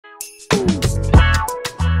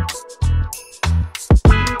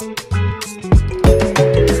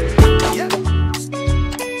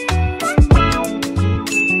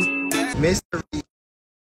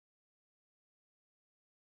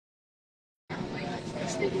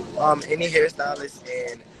Any hairstylist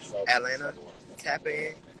in Atlanta, tap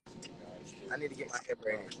in. I need to get my hair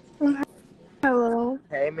braided. Hello.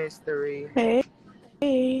 Hey, Mystery. Hey.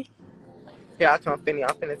 Hey. Here I come, Fendi.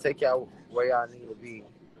 I'm finna take y'all where y'all need to be.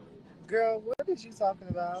 Girl, what is you talking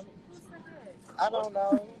about? I don't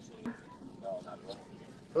know.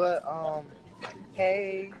 But,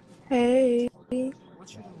 hey. Hey.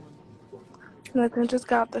 What you doing? Nothing, just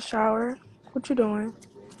got out the shower. What you doing?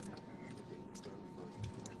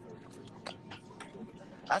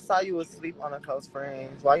 I saw you asleep on a close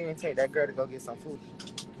friends. Why you didn't take that girl to go get some food?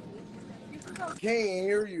 Can't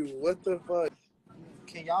hear you. What the fuck?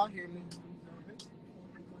 Can y'all hear me?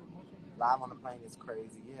 Live on the plane is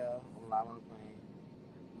crazy. Yeah, I'm live on the plane.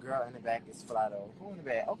 Girl in the back is Flato. Who in the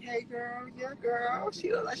back? Okay, girl. Yeah, girl.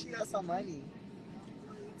 She look like she got some money.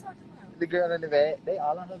 The girl in the back, they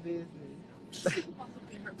all on her business.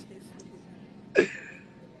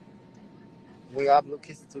 We all blew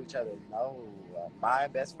kisses to each other. No, my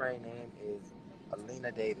best friend name is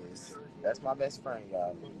Alina Davis. That's my best friend,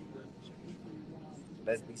 y'all.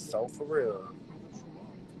 Let's be so for real.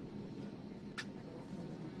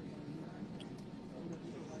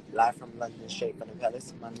 Live from London, straight from the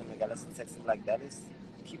palace. My name is Galaxy Texas like Dallas.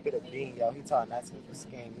 Keep it a bean, yo. He talking nice to me for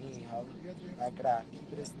scam me, ho. Like that.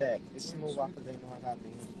 Keep it a stack. It's smooth off because they know I got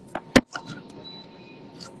me.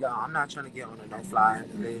 Yo, I'm not trying to get on a no-fly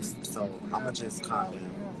list, so I'ma just calm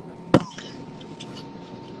down.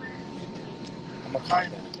 I'ma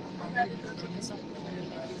calm down.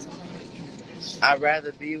 I'd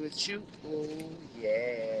rather be with you. Ooh,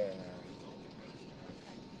 yeah.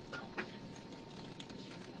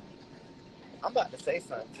 I'm about to say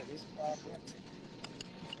something to this problem.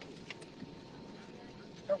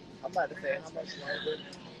 I'm about to say how much longer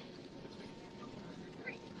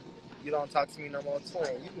you don't talk to me no more,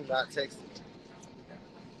 twin. You do not text me.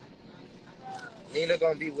 Nina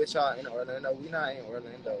gonna be with y'all in Orlando. We not in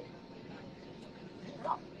Orlando.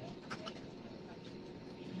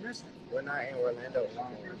 We're not in Orlando.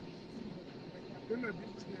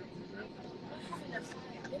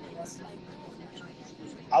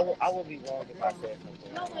 I will be wrong if I said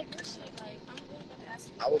something. No, like your shit, like I'm really gonna ask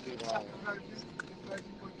you. I would be wrong.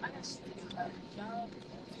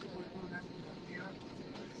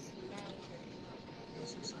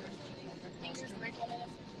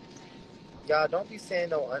 Y'all don't be saying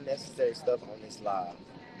no unnecessary stuff on this live.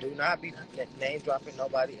 Do not be name dropping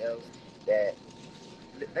nobody else. That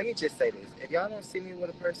let me just say this: if y'all don't see me with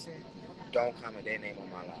a person, don't comment their name on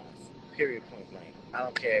my lives. Period. Point blank. I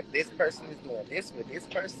don't care if this person is doing this with this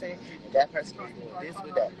person and that person is doing this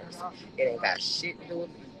with that person. It ain't got shit to do with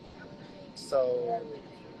me. So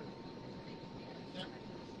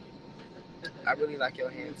I really like your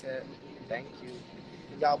hand tap. Thank you.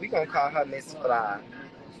 Y'all, we gonna call her Miss Fly.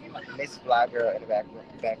 Miss Fly girl in the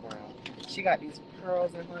background. She got these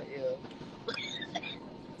pearls in her ear.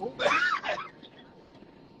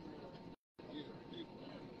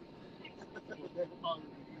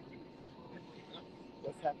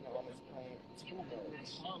 What's happening on this plane? Too much.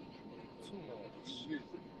 Too much.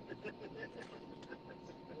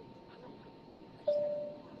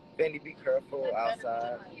 Fendi, be careful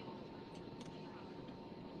outside.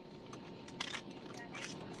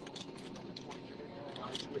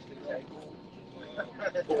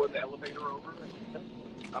 Pull the elevator over.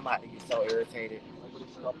 I'm about to get so irritated.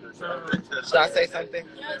 Should I say something?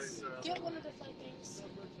 Yes, get one of the flight things.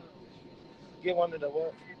 Get one of the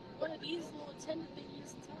what? One of these little tender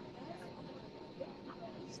thingies.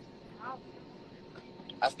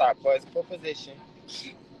 I start poising for position.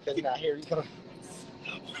 Because now here he comes.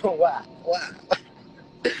 Why? Why?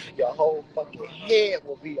 Your whole fucking head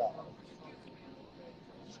will be off.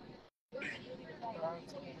 Why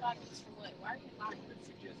are you lying?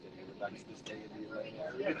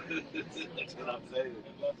 That's what I'm saying.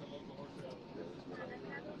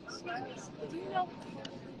 Do you know?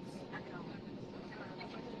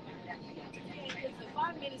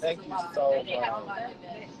 Thank you so much.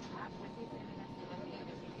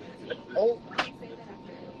 Oh,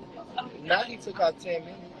 now he took out 10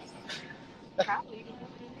 minutes.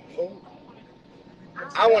 Oh,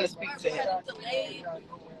 I want to speak to him.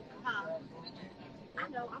 I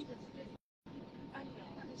know, I'm just.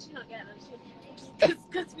 She don't get it.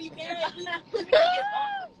 Because we married.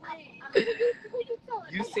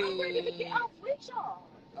 You see.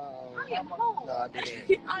 I'm home. No, I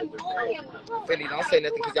didn't. I'm home. Fendi, don't say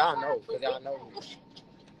nothing because y'all know. Because y'all know.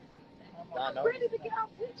 Y'all know. I'm ready to get out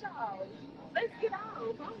with y'all. Let's get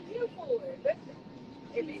out. I'm here for it.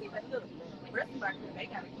 If anybody, look, the rest of our crew, they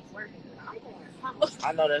got to keep working. I'm going.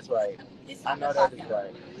 I know that's right. I know that is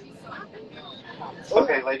right.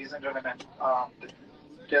 Okay, ladies and gentlemen,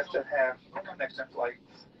 guests that have connection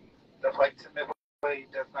flights. The flight to Midway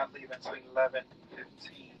does not leave until 11:15.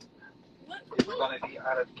 It's going to be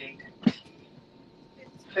out of gate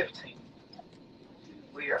T15.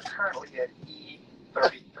 We are currently at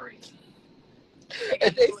E33.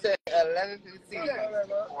 And they said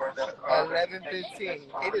 11:15. For the 11:15.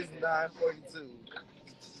 It is 9:42.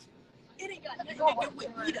 It ain't got nothing to do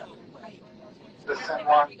with me though. the San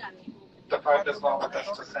Juan, the flight that's going with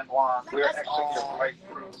us to San Juan, we're actually your flight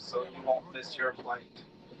crew, so you won't miss your flight.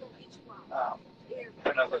 I'm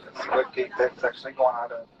gonna look and see what gate that's actually going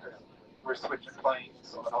out of. We're switching planes,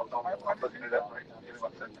 so I don't know. I'm looking it up right now. Give me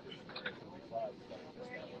 1 second.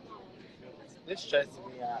 This stresses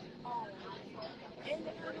me out.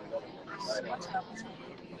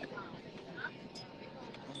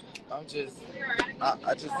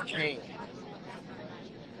 I just can't.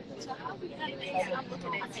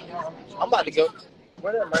 I'm about to go.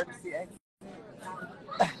 Where the emergency exit?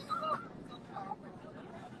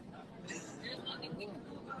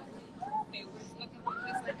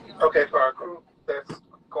 Okay, for our crew that's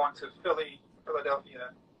going to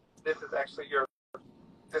Philadelphia, this is actually your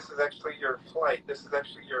flight. This is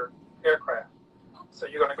actually your aircraft. So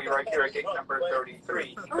you're going to be right here at gate number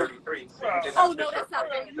 33. 33. So you did not miss your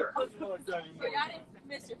flight either. So y'all didn't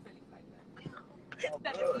miss your flight like that.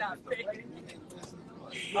 That is not fair.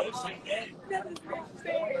 That is not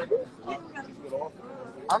fair.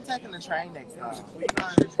 I'm taking the train next time.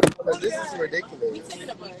 Because this is ridiculous. We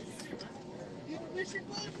taking a bus.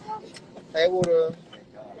 Hey, Water.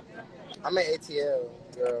 I'm at ATL,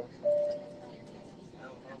 girl.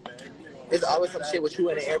 There's always some shit with you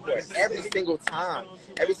in the airport. Every single time.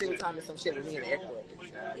 Every single time there's some shit with me in the airport.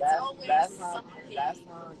 Last time,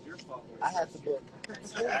 I had to book 2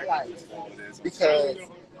 flights because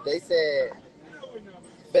they said,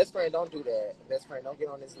 best friend, don't do that. Best friend, don't get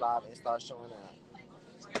on this live and start showing out.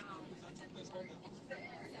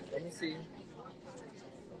 Let me see.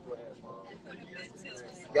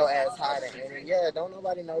 Your ass hiding, Annie. Yeah, don't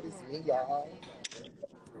nobody notice me, y'all.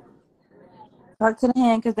 Talk to the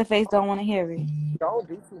hand because the face don't want to hear it. Don't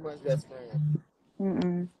do too much, best friend.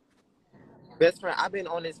 Mm-mm. Best friend, I've been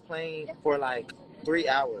on this plane for like 3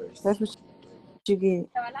 hours. That's what you get.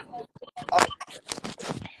 Oh.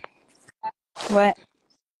 What?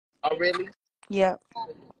 Oh, really? Yep.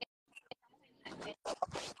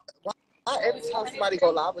 Why every time somebody go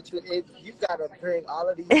live with you, you gotta bring all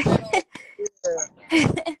of these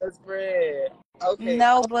Best friend. Okay.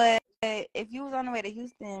 No, but if you was on the way to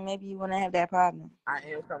Houston, maybe you wouldn't have that problem. I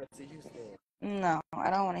am coming to Houston. No, I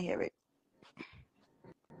don't want to hear it.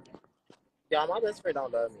 Y'all, my best friend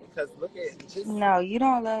don't love me. Because look at just... No, you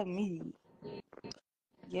don't love me.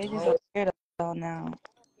 You're just a weirdo now.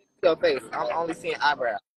 Your face. I'm only seeing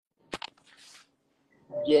eyebrows.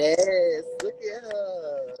 Yes. Look at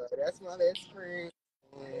her. That's my best friend.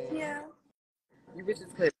 Yeah. You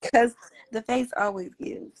bitches could. Because the face always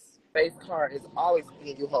gives. Face card is always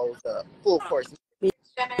getting you hoes up. Full course. Okay,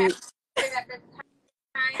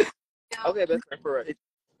 best friend, for real.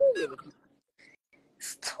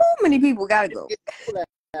 Too many people gotta go.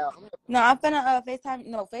 No, I'm finna FaceTime.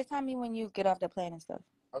 No, FaceTime me when you get off the plane and stuff.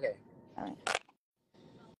 Okay. All right.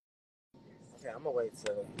 Okay, I'm gonna wait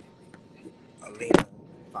till Alina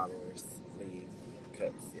followers leave.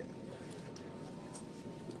 Cause yeah.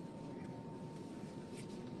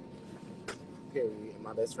 Period.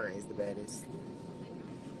 My best friend is the baddest.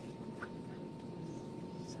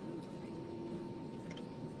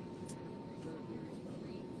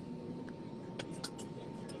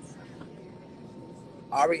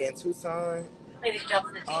 Ari in Tucson. Ladies and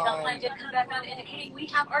gentlemen, the seatbelt sign did come back on, indicating we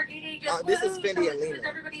have our gate age as This is Fendi and Lena.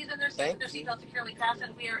 Everybody is in their seats with their seatbelt securely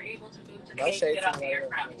fastened. We are able to move to the No gate and shade get to off the my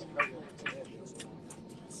aircraft.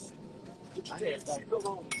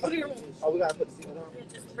 Oh, we gotta put the seatbelt on?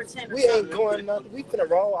 We ain't going nothing. We finna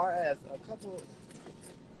roll our ass a couple.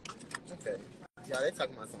 Okay. Yeah, they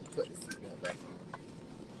talking about something. Put the seatbelt back on.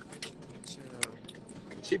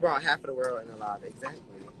 She brought half of the world in the live. Exactly.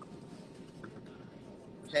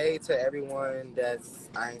 Hey to everyone that's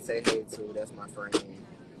I ain't say hey to. That's my friend.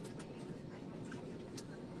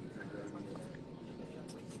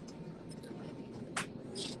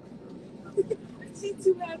 She's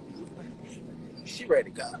too happy. She ready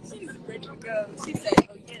to go. She's ready to go. She said,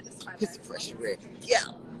 "Oh yeah, this is my It's fresh ready.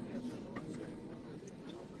 Yeah.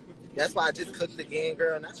 That's why I just cooked again,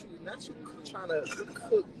 girl. Not you trying to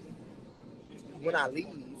cook when I leave.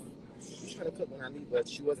 She's trying to cook when I leave, but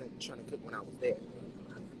she wasn't trying to cook when I was there.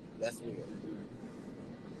 That's weird.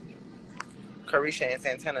 Carisha and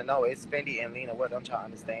Santana, no, it's Fendi and Lena. What don't y'all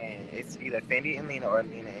understand? It's either Fendi and Lena or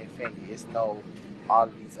Lena and Fendi. It's no all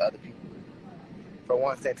of these other people. For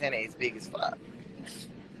one, Santana is big as fuck.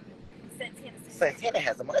 Santana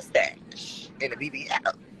has a mustache and a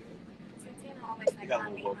BBL. You got a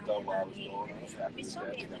little worked up while I was going.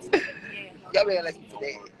 Y'all better listen to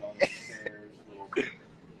that.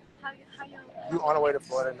 You on the way to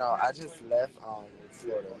Florida? No, I just left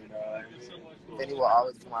Florida. Fendi will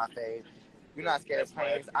always be my fave. You're not scared of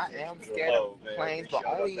planes? I am scared of planes, but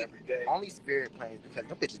only Spirit planes because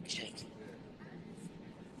them bitches be shaking.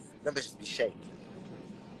 Them bitches be shaking.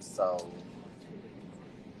 So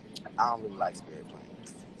I don't really like Spirit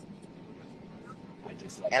planes.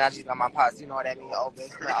 And I just got my pots. You know what that means? Oh,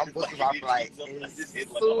 bitch, I'm booking my flight as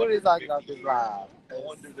soon as I get off this live.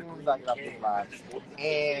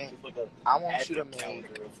 And I want you to make.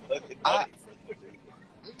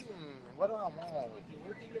 What do I want?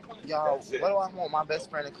 Y'all, what do I want my best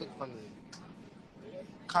friend to cook for me?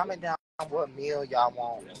 Comment down what meal y'all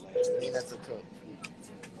want Nina to cook.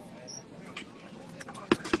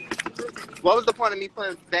 What was the point of me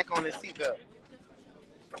putting back on the seatbelt?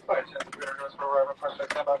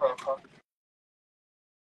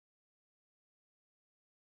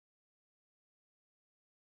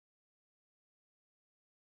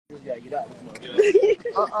 Yeah, get out.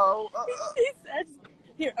 Uh-oh. He said,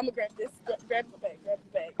 here, I'm gonna grab this. Grab the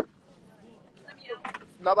bag.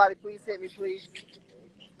 Nobody, please hit me, please.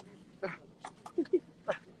 I'm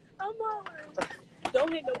on.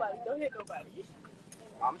 Don't hit nobody.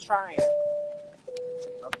 I'm trying.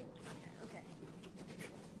 Okay.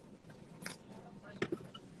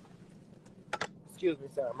 Excuse me,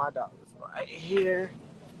 sir. My dog is right here.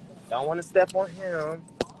 Don't want to step on him.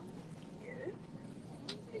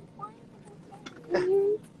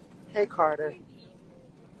 Hey, Carter.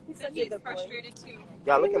 He's such a good boy.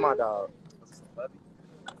 Y'all, look at my dog.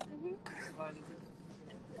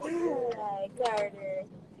 Hi, Carter.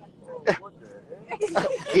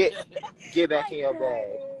 Get back in your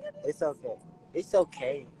bag. It's okay. It's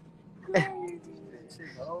okay.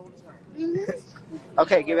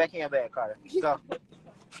 Okay, get back in your bag, Carter. Go.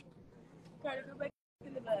 Carter, go back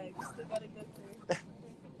in the bag. Still gotta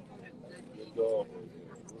go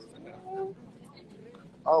through.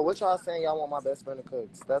 Oh, what y'all saying y'all want my best friend to cook?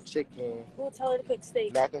 Stuffed chicken. We'll tell her to cook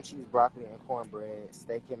steak. Mac and cheese, broccoli, and cornbread.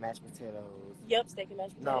 Steak and mashed potatoes. Yep, steak and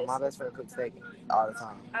mashed potatoes. No, my best friend cooks steak all the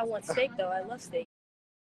time. I want steak, though. I love steak.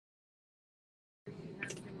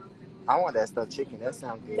 I want that stuffed chicken. That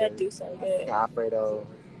sounds good. That do sound good. Alfredo.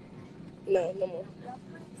 No more.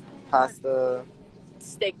 Pasta.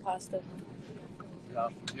 Steak pasta.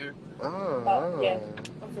 Y'all from here? Yeah,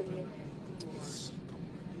 I'm from here.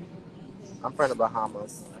 I'm from the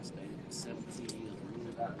Bahamas.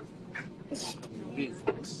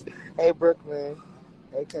 Hey, Brooklyn.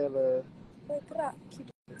 Hey, Kayla.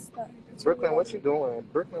 Brooklyn, what you doing?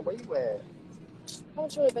 Brooklyn, where you at? I'm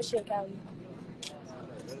sure that she in Cali.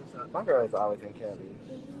 My girl is always in Cali.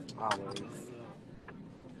 Always.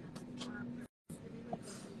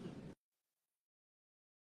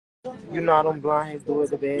 You know them blind heads do it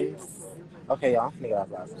the best. Okay, y'all, I'm finna get off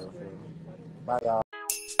live. Bye, y'all.